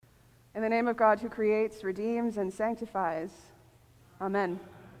In the name of God who creates, redeems, and sanctifies. Amen.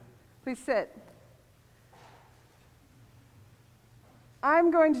 Please sit.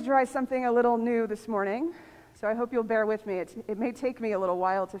 I'm going to try something a little new this morning, so I hope you'll bear with me. It may take me a little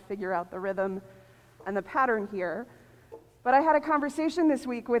while to figure out the rhythm and the pattern here, but I had a conversation this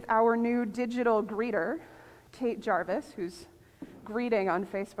week with our new digital greeter, Kate Jarvis, who's greeting on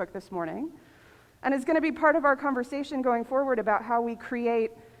Facebook this morning, and is going to be part of our conversation going forward about how we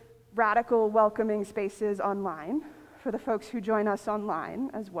create radical, welcoming spaces online for the folks who join us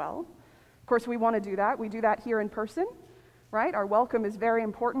online as well. Of course, we want to do that. We do that here in person, right? Our welcome is very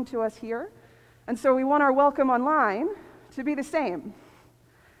important to us here. And so we want our welcome online to be the same.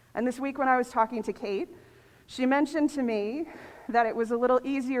 And this week when I was talking to Kate, she mentioned to me that it was a little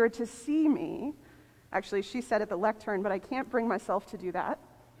easier to see me. Actually, she said at the lectern, but I can't bring myself to do that.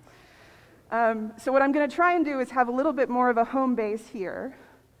 So what I'm going to try and do is have a little bit more of a home base here.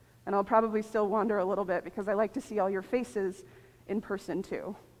 And I'll probably still wander a little bit because I like to see all your faces in person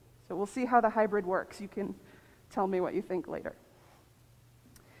too. So we'll see how the hybrid works. You can tell me what you think later.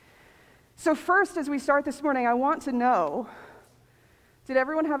 So first, as we start this morning, I want to know, did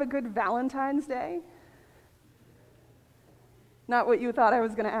everyone have a good Valentine's Day? Not what you thought I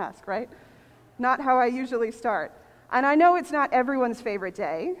was going to ask, right? Not how I usually start. And I know it's not everyone's favorite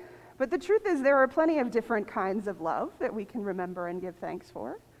day, but the truth is there are plenty of different kinds of love that we can remember and give thanks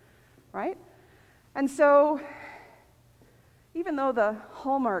for. Right? And so, even though the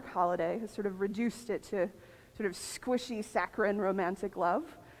Hallmark holiday has sort of reduced it to sort of squishy, saccharine, romantic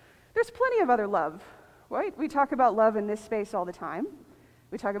love, there's plenty of other love, right? We talk about love in this space all the time.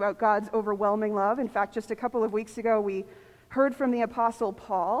 We talk about God's overwhelming love. In fact, just a couple of weeks ago, we heard from the Apostle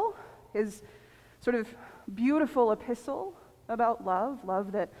Paul, his sort of beautiful epistle about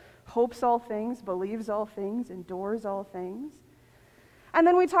love that hopes all things, believes all things, endures all things. And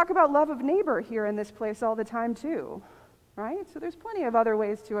then we talk about love of neighbor here in this place all the time too, right? So there's plenty of other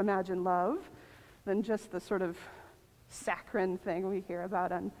ways to imagine love than just the sort of saccharine thing we hear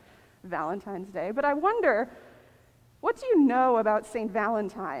about on Valentine's Day. But I wonder, what do you know about St.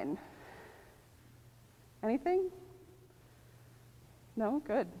 Valentine? Anything? No?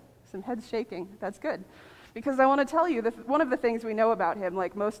 Good. Some heads shaking. That's good. Because I want to tell you that one of the things we know about him,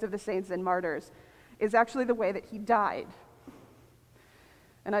 like most of the saints and martyrs, is actually the way that he died.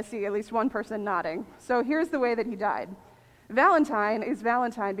 And I see at least one person nodding. So here's the way that he died. Valentine is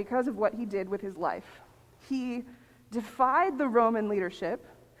Valentine because of what he did with his life. He defied the Roman leadership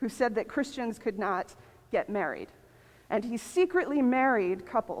who said that Christians could not get married. And he secretly married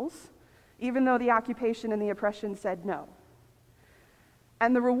couples, even though the occupation and the oppression said no.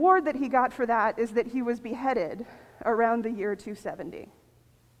 And the reward that he got for that is that he was beheaded around the year 270.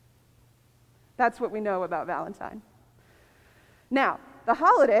 That's what we know about Valentine. Now, the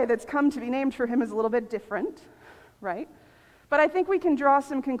holiday that's come to be named for him is a little bit different, right? But I think we can draw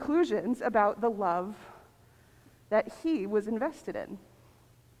some conclusions about the love that he was invested in.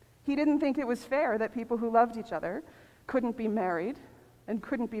 He didn't think it was fair that people who loved each other couldn't be married and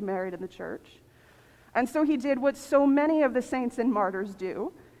couldn't be married in the church. And so he did what so many of the saints and martyrs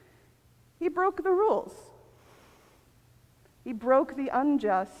do. He broke the rules. He broke the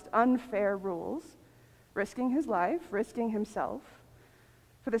unjust, unfair rules, risking his life, risking himself,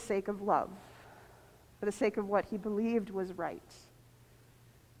 for the sake of love, for the sake of what he believed was right.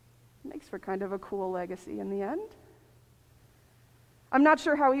 Makes for kind of a cool legacy in the end. I'm not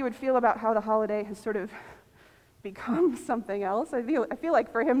sure how he would feel about how the holiday has sort of become something else. I feel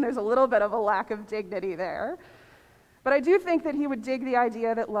like for him there's a little bit of a lack of dignity there. But I do think that he would dig the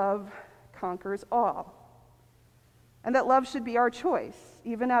idea that love conquers all. And that love should be our choice,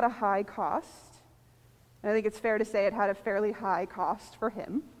 even at a high cost. And I think it's fair to say it had a fairly high cost for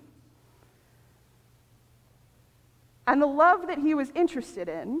him. And the love that he was interested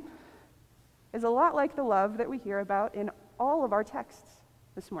in is a lot like the love that we hear about in all of our texts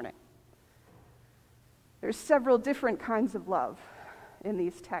this morning. There's several different kinds of love in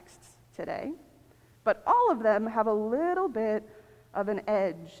these texts today, but all of them have a little bit of an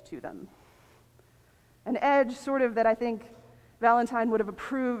edge to them. An edge sort of that I think Valentine would have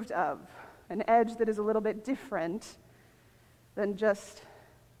approved of. An edge that is a little bit different than just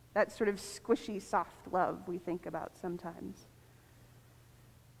that sort of squishy, soft love we think about sometimes.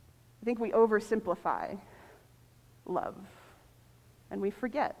 I think we oversimplify love, and we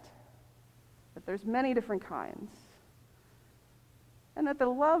forget that there's many different kinds, and that the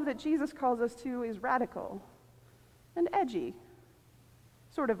love that Jesus calls us to is radical and edgy,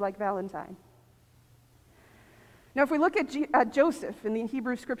 sort of like Valentine. Now, if we look at Joseph in the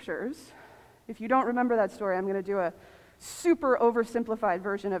Hebrew Scriptures, if you don't remember that story, I'm going to do a super oversimplified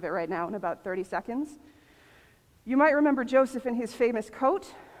version of it right now in about 30 seconds. You might remember Joseph in his famous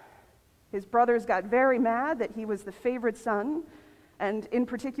coat. His brothers got very mad that he was the favorite son, and in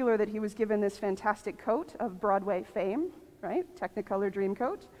particular that he was given this fantastic coat of Broadway fame, right? Technicolor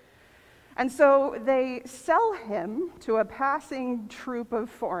Dreamcoat. And so they sell him to a passing troop of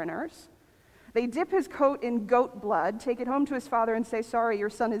foreigners. They dip his coat in goat blood, take it home to his father and say, "Sorry, your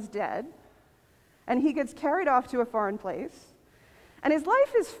son is dead." And he gets carried off to a foreign place. And his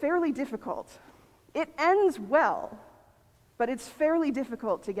life is fairly difficult. It ends well, but it's fairly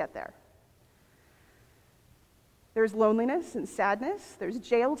difficult to get there. There's loneliness and sadness, there's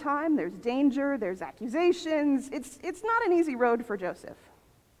jail time, there's danger, there's accusations. It's not an easy road for Joseph.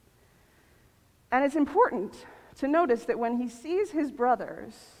 And it's important to notice that when he sees his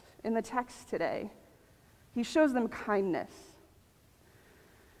brothers in the text today, he shows them kindness.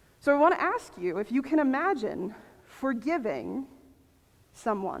 So I want to ask you if you can imagine forgiving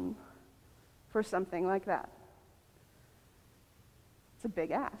someone for something like that. It's a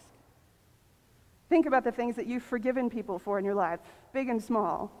big ask. Think about the things that you've forgiven people for in your life, big and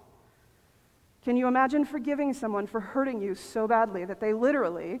small. Can you imagine forgiving someone for hurting you so badly that they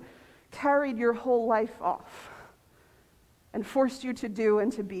literally carried your whole life off and forced you to do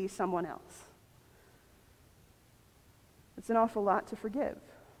and to be someone else? It's an awful lot to forgive.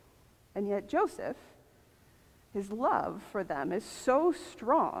 And yet Joseph, his love for them is so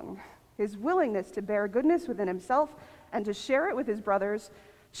strong, his willingness to bear goodness within himself and to share it with his brothers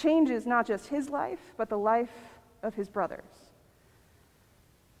changes not just his life, but the life of his brothers.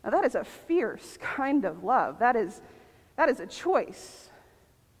 Now that is a fierce kind of love. That is a choice.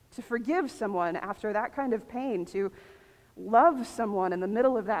 To forgive someone after that kind of pain, to love someone in the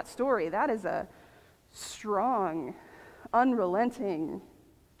middle of that story, that is a strong, unrelenting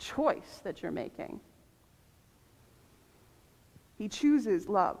choice that you're making. He chooses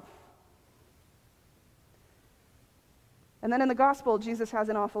love. And then in the gospel, Jesus has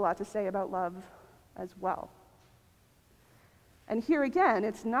an awful lot to say about love as well. And here again,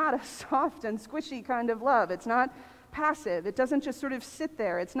 it's not a soft and squishy kind of love. It's not passive. It doesn't just sort of sit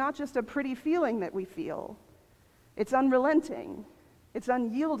there. It's not just a pretty feeling that we feel. It's unrelenting. It's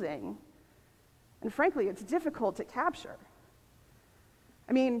unyielding. And frankly, it's difficult to capture.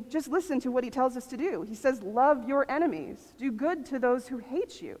 I mean, just listen to what he tells us to do. He says, love your enemies. Do good to those who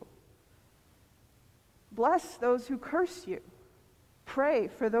hate you. Bless those who curse you. Pray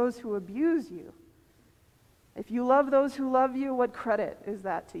for those who abuse you. If you love those who love you, what credit is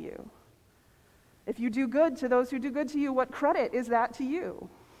that to you? If you do good to those who do good to you, what credit is that to you?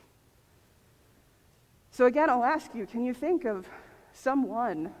 So again, I'll ask you, can you think of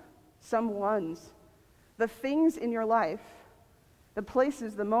someone's, the things in your life, the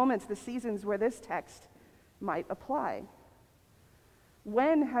places, the moments, the seasons where this text might apply?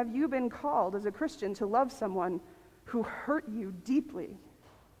 When have you been called as a Christian to love someone who hurt you deeply?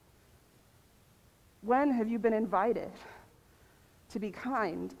 When have you been invited to be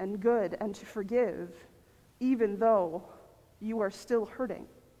kind and good and to forgive, even though you are still hurting?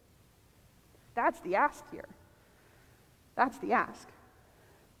 That's the ask here. That's the ask.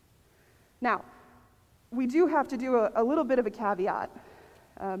 Now, we do have to do a little bit of a caveat,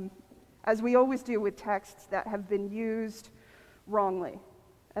 as we always do with texts that have been used wrongly.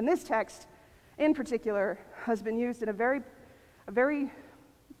 And this text, in particular, has been used in a very,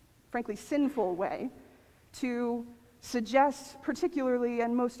 frankly, sinful way to suggest, particularly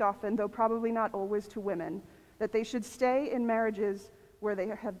and most often, though probably not always to women, that they should stay in marriages where they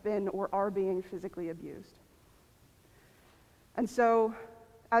have been or are being physically abused. And so,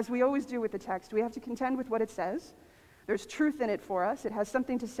 as we always do with the text, we have to contend with what it says. There's truth in it for us. It has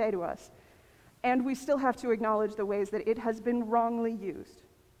something to say to us. And we still have to acknowledge the ways that it has been wrongly used.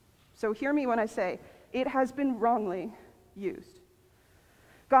 So hear me when I say, it has been wrongly used.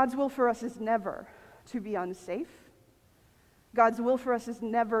 God's will for us is never to be unsafe. God's will for us is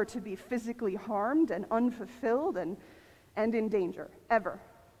never to be physically harmed and unfulfilled and in danger, ever,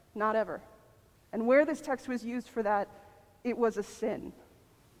 not ever. And where this text was used for that, it was a sin.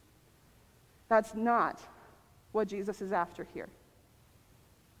 That's not what Jesus is after here.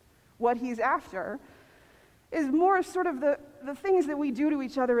 What he's after is more sort of the things that we do to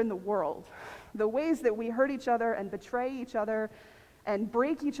each other in the world, the ways that we hurt each other and betray each other and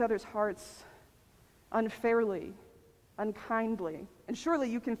break each other's hearts unfairly, unkindly. And surely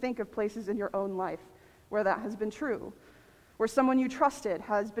you can think of places in your own life where that has been true, where someone you trusted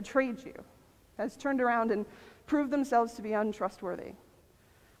has betrayed you, has turned around and proved themselves to be untrustworthy,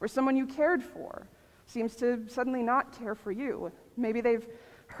 where someone you cared for seems to suddenly not care for you. Maybe they've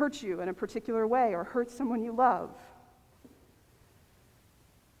hurt you in a particular way or hurt someone you love.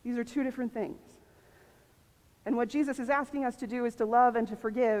 These are two different things. And what Jesus is asking us to do is to love and to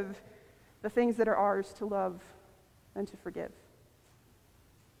forgive the things that are ours to love and to forgive.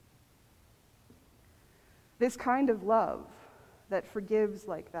 This kind of love that forgives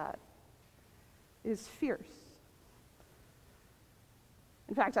like that is fierce.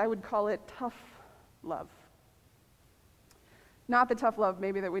 In fact, I would call it tough love. Not the tough love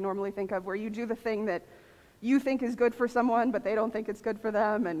maybe that we normally think of, where you do the thing that you think is good for someone, but they don't think it's good for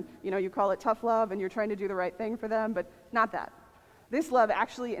them, and you call it tough love, and you're trying to do the right thing for them, but not that. This love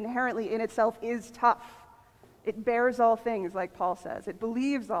actually inherently in itself is tough. It bears all things, like Paul says. It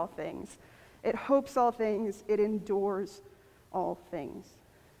believes all things. It hopes all things. It endures all things.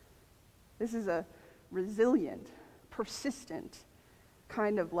 This is a resilient, persistent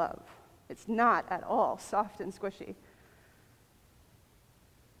kind of love. It's not at all soft and squishy.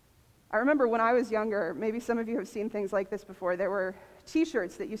 I remember when I was younger, maybe some of you have seen things like this before, there were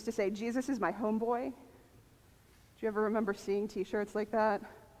t-shirts that used to say, "Jesus is my homeboy." Do you ever remember seeing t-shirts like that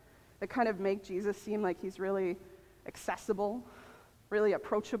kind of make Jesus seem like he's really accessible, really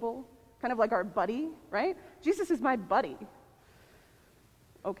approachable, kind of like our buddy, right? Jesus is my buddy.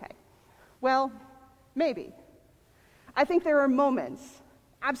 Okay. Well, maybe. I think there are moments,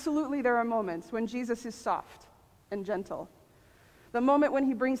 absolutely there are moments, when Jesus is soft and gentle. The moment when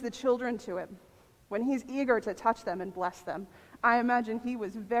he brings the children to him, when he's eager to touch them and bless them. I imagine he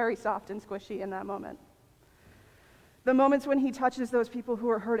was very soft and squishy in that moment. The moments when he touches those people who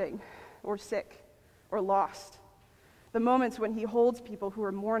are hurting or sick or lost. The moments when he holds people who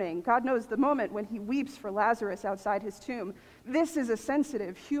are mourning. God knows the moment when he weeps for Lazarus outside his tomb. This is a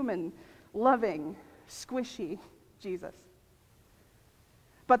sensitive, human, loving, squishy Jesus.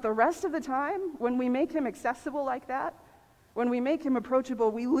 But the rest of the time, when we make him accessible like that, when we make him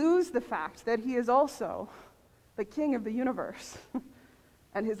approachable, we lose the fact that he is also the king of the universe.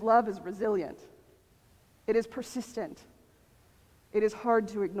 And his love is resilient. It is persistent. It is hard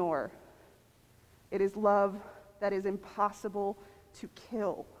to ignore. It is love that is impossible to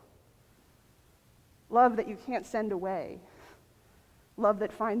kill. Love that you can't send away. Love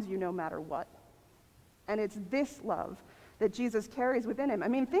that finds you no matter what. And it's this love that Jesus carries within him. I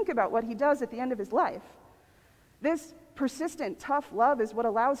mean, think about what he does at the end of his life. This persistent, tough love is what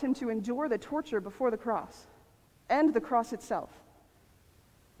allows him to endure the torture before the cross and the cross itself.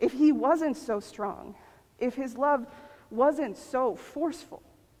 If he wasn't so strong, if his love wasn't so forceful,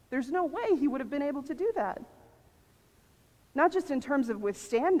 there's no way he would have been able to do that. Not just in terms of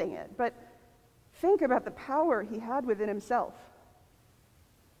withstanding it, but think about the power he had within himself.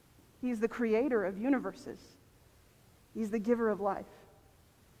 He's the creator of universes. He's the giver of life.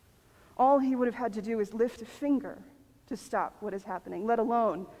 All he would have had to do is lift a finger to stop what is happening, let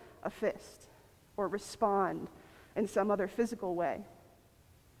alone a fist or respond in some other physical way.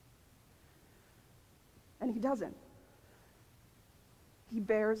 And he doesn't. He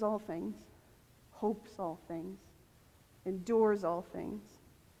bears all things, hopes all things, endures all things,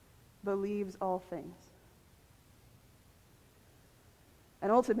 believes all things.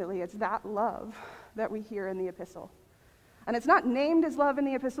 And ultimately, it's that love that we hear in the epistle. And it's not named as love in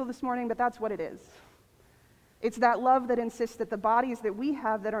the epistle this morning, but that's what it is. It's that love that insists that the bodies that we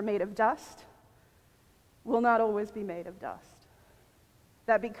have that are made of dust will not always be made of dust.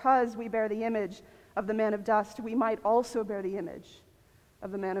 That because we bear the image of the man of dust, we might also bear the image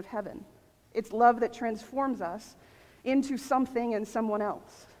of the man of heaven. It's love that transforms us into something and someone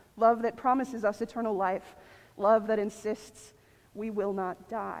else. Love that promises us eternal life. Love that insists we will not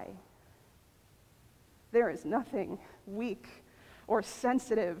die. There is nothing weak or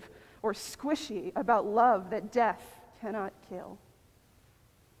sensitive or squishy about love that death cannot kill.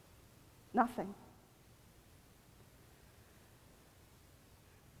 Nothing.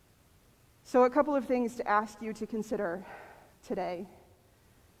 So a couple of things to ask you to consider today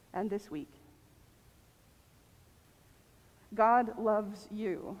and this week. God loves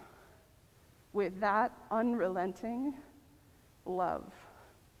you with that unrelenting love.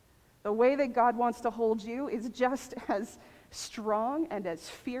 The way that God wants to hold you is just as strong and as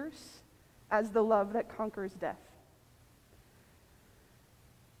fierce as the love that conquers death.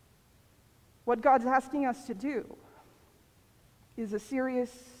 What God's asking us to do is a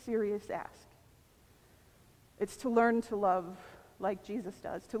serious, serious ask. It's to learn to love like Jesus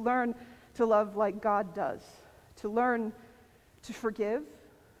does, to learn to love like God does, to learn to forgive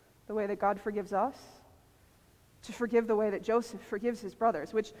the way that God forgives us, to forgive the way that Joseph forgives his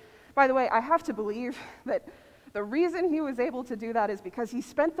brothers, which, by the way, I have to believe that the reason he was able to do that is because he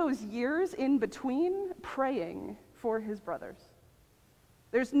spent those years in between praying for his brothers.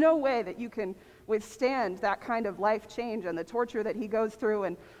 There's no way that you can withstand that kind of life change and the torture that he goes through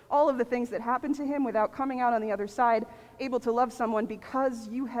and all of the things that happen to him without coming out on the other side able to love someone because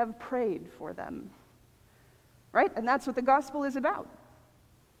you have prayed for them. Right? And that's what the gospel is about.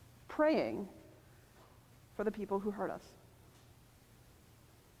 Praying for the people who hurt us.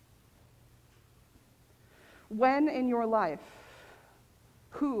 When in your life,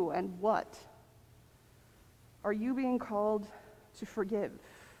 who and what are you being called to forgive,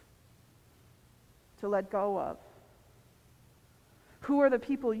 to let go of? Who are the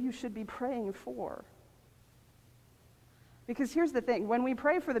people you should be praying for? Because here's the thing, when we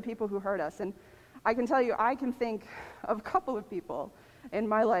pray for the people who hurt us, and I can tell you, I can think of a couple of people in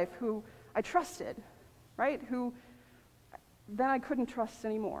my life who I trusted, right? Who then I couldn't trust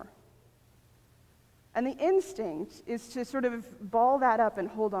anymore. And the instinct is to sort of ball that up and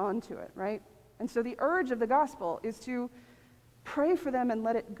hold on to it, right? And so the urge of the gospel is to pray for them and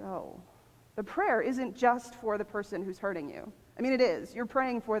let it go. The prayer isn't just for the person who's hurting you. I mean, it is. You're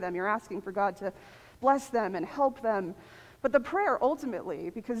praying for them. You're asking for God to bless them and help them. But the prayer ultimately,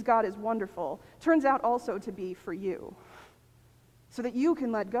 because God is wonderful, turns out also to be for you, so that you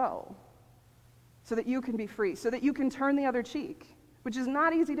can let go, so that you can be free, so that you can turn the other cheek, which is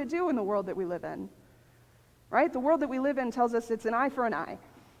not easy to do in the world that we live in, right? The world that we live in tells us it's an eye for an eye.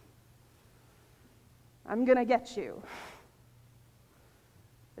 I'm going to get you.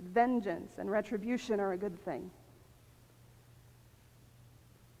 That vengeance and retribution are a good thing.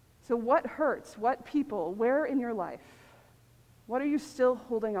 So what hurts? What people? Where in your life? What are you still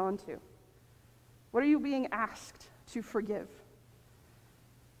holding on to? What are you being asked to forgive?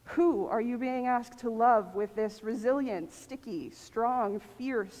 Who are you being asked to love with this resilient, sticky, strong,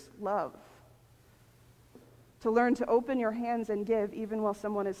 fierce love? To learn to open your hands and give even while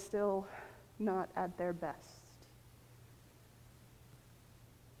someone is still not at their best.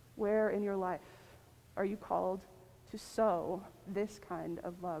 Where in your life are you called to sow this kind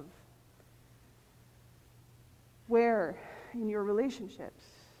of love? Where in your relationships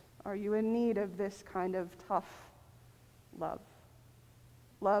are you in need of this kind of tough love?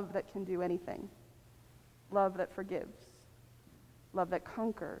 Love that can do anything. Love that forgives. Love that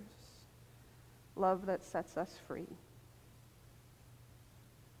conquers. Love that sets us free.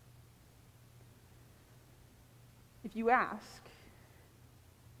 If you ask,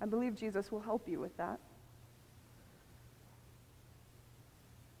 I believe Jesus will help you with that.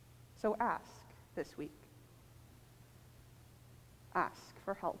 So ask this week. Ask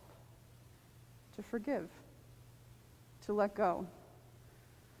for help, to forgive, to let go,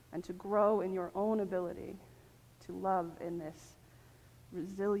 and to grow in your own ability to love in this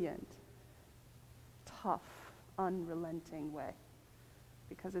resilient, tough, unrelenting way.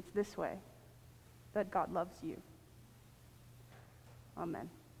 Because it's this way that God loves you. Amen.